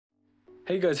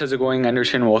Hey guys, how's it going?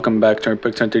 Anderson, welcome back to our Pick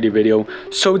 1030 video.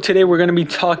 So today we're going to be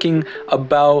talking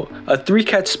about a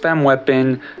 3-cat spam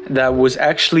weapon that was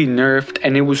actually nerfed,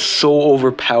 and it was so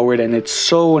overpowered, and it's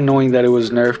so annoying that it was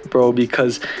nerfed, bro,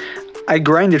 because I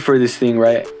grinded for this thing,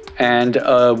 right? And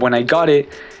when I got it,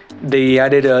 they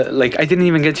added a, I didn't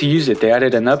even get to use it. They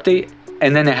added an update,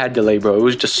 and then it had delay, bro. It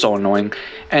was just so annoying.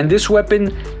 And this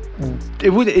weapon,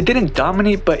 it didn't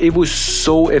dominate, but it was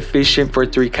so efficient for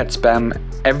 3-cat spam.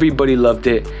 Everybody loved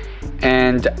it.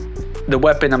 And the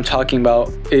weapon I'm talking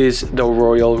about is the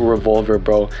Royal Revolver,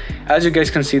 bro. As you guys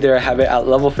can see there, I have it at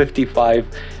level 55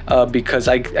 because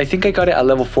I think I got it at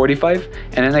level 45,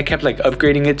 and then I kept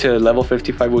upgrading it to level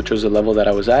 55, which was the level that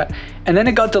I was at, and then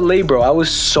it got delayed, bro. I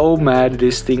was so mad.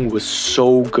 This thing was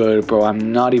so good, bro.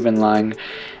 I'm not even lying.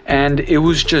 And it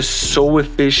was just so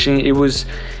efficient. It was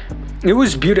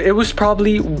beautiful. It was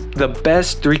probably the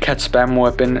best 3-cat spam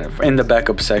weapon in the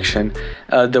backup section.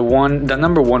 The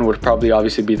number one would probably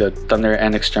obviously be the Thunder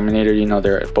and Exterminator. You know,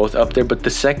 they're both up there, but the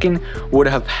second would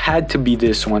have had to be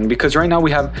this one, because right now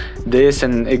we have this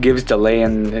and it gives delay,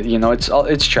 and you know,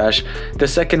 it's trash. The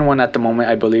second one at the moment,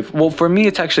 I believe, well, for me,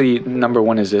 it's actually number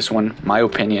one is this one, my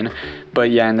opinion.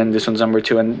 But yeah, and then this one's number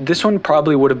two, and this one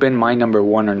probably would have been my number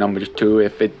one or number two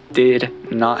if it did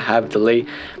not have delay.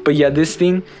 But yeah, this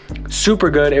thing, super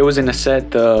good. It was in a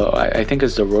set, I think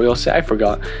it's the Royal set, I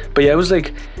forgot. But yeah, it was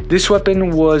this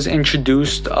weapon was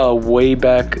introduced way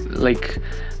back,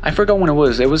 I forgot when it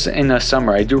was in the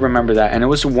summer. I do remember that, and it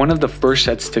was one of the first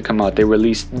sets to come out. They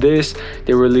released this,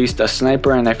 they released a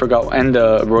sniper, and I forgot, and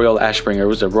the Royal Ashbringer. It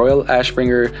was a Royal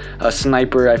Ashbringer, a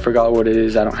sniper, I forgot what it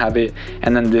is, I don't have it,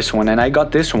 and then this one, and I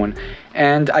got this one.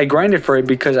 And I grinded for it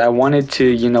because I wanted to,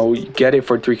 you know, get it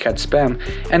for 3-cat spam.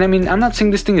 And I mean, I'm not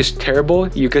saying this thing is terrible.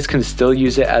 You guys can still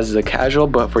use it as a casual,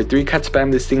 but for 3-cat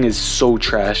spam, this thing is so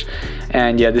trash.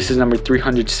 And yeah, this is number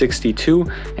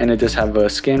 362, and it does have a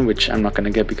skin, which I'm not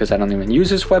gonna get because I don't even use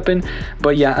this weapon.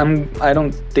 But yeah, I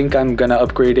don't think I'm gonna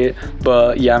upgrade it.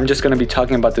 But yeah, I'm just gonna be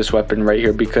talking about this weapon right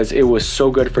here because it was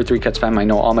so good for 3-cat spam. I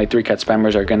know all my 3-cat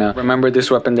spammers are gonna remember this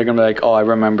weapon. They're gonna be like, oh, I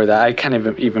remember that. I kind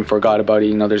of even forgot about it.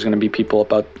 You know, there's gonna be people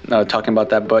about talking about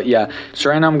that. But yeah,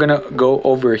 so right now I'm gonna go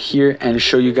over here and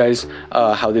show you guys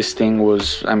how this thing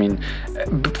was. I mean,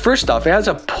 first off, it has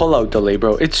a pull-out delay,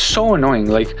 bro. It's so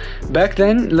annoying. Back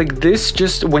then, this,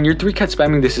 just when you're 3-cat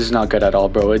spamming, this is not good at all,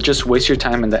 bro. It just wastes your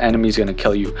time and the enemy's gonna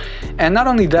kill you. And not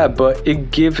only that, but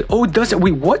it gives, oh, it doesn't,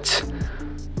 wait, what?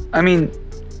 I mean,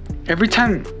 every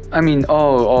time, I mean,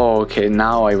 oh, okay,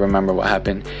 now I remember what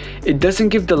happened. It doesn't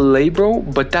give delay, bro,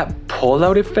 but that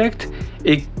pull-out effect,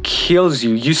 it kills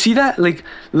you. You see that?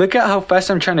 Look at how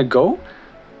fast I'm trying to go,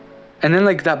 and then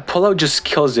that pull-out just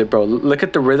kills it, bro. Look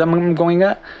at the rhythm I'm going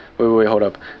at. Wait, hold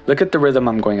up. Look at the rhythm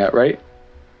I'm going at, right?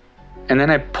 And then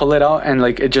I pull it out, and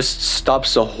it just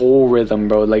stops the whole rhythm,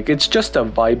 bro. It's just a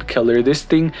vibe killer. This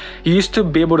thing, you used to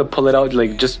be able to pull it out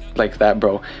just like that,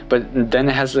 bro, but then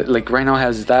it has right now it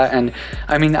has that. And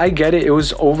I mean, I get it, it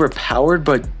was overpowered,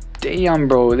 but damn,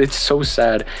 bro, it's so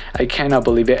sad. I cannot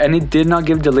believe it. And it did not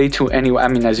give delay to any, I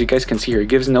mean, as you guys can see here, it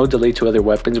gives no delay to other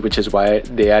weapons, which is why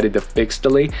they added the fixed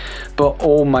delay. But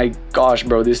oh my gosh,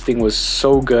 bro, this thing was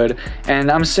so good. And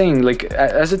I'm saying,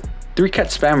 as a 3-cat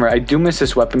spammer, I do miss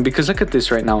this weapon, because look at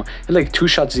this right now. It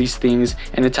two-shots these things,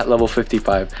 and it's at level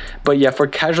 55. But yeah, for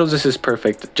casuals, this is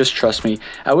perfect. Just trust me.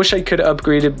 I wish I could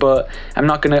upgrade it, but I'm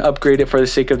not going to upgrade it for the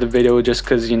sake of the video, just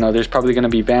because, you know, there's probably going to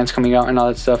be vans coming out and all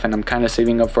that stuff, and I'm kind of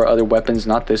saving up for other weapons,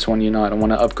 not this one. You know, I don't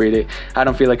want to upgrade it. I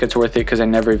don't feel like it's worth it because I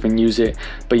never even use it.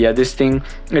 But yeah, this thing,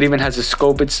 it even has a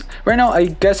scope. It's right now, I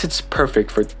guess it's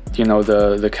perfect for, you know,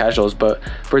 the casuals, but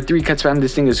for 3-cat spam,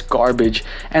 this thing is garbage.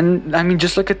 And I mean,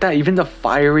 just look at that. Even the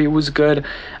fire rate was good.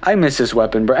 I miss this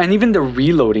weapon, bro. And even the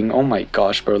reloading, oh my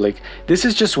gosh, bro, this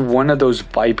is just one of those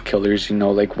vibe killers, you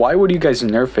know. Why would you guys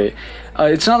nerf it?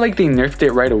 It's not like they nerfed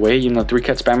it right away. You know,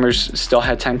 3-cat spammers still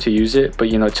had time to use it, but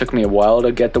you know, it took me a while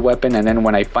to get the weapon, and then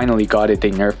when I finally got it,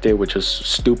 they nerfed it, which was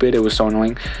stupid. It was so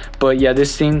annoying. But yeah,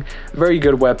 this thing, very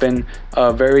good weapon,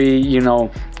 very, you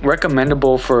know,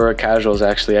 recommendable for casuals.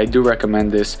 Actually, I do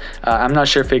recommend this. I'm not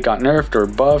sure if it got nerfed or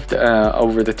buffed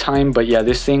over the time, but yeah,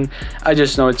 this thing, I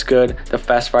just know it's good. The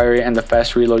fast fire rate and the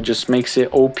fast reload just makes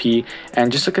it OP.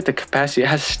 And just look at the capacity. It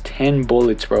has 10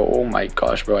 bullets, bro. Oh my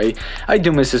gosh, bro. I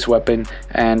do miss this weapon,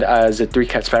 and as a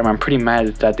 3-cat spammer, I'm pretty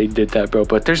mad that they did that, bro.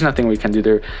 But there's nothing we can do.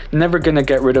 They're never gonna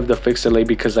get rid of the fixed delay,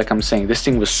 because like I'm saying, this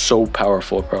thing was so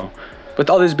powerful, bro. With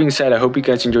all this being said, I hope you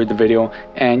guys enjoyed the video,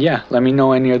 and yeah, let me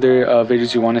know any other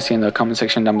videos you want to see in the comment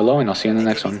section down below, and I'll see you in the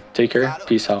next one. Take care,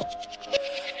 peace out.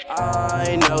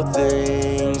 I know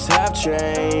things have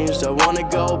changed. I wanna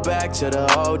go back to the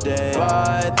old days,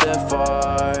 but they're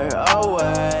far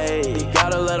away.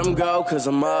 Gotta let them go, cause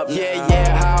I'm up now.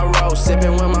 Yeah, how I roll,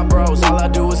 sipping with my bros. All I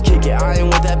do is kick it, I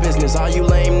ain't with that business. All you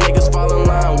lame niggas fall in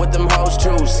line with them hoes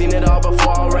too. Seen it all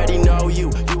before, already know you.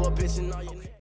 You a bitch and all you know.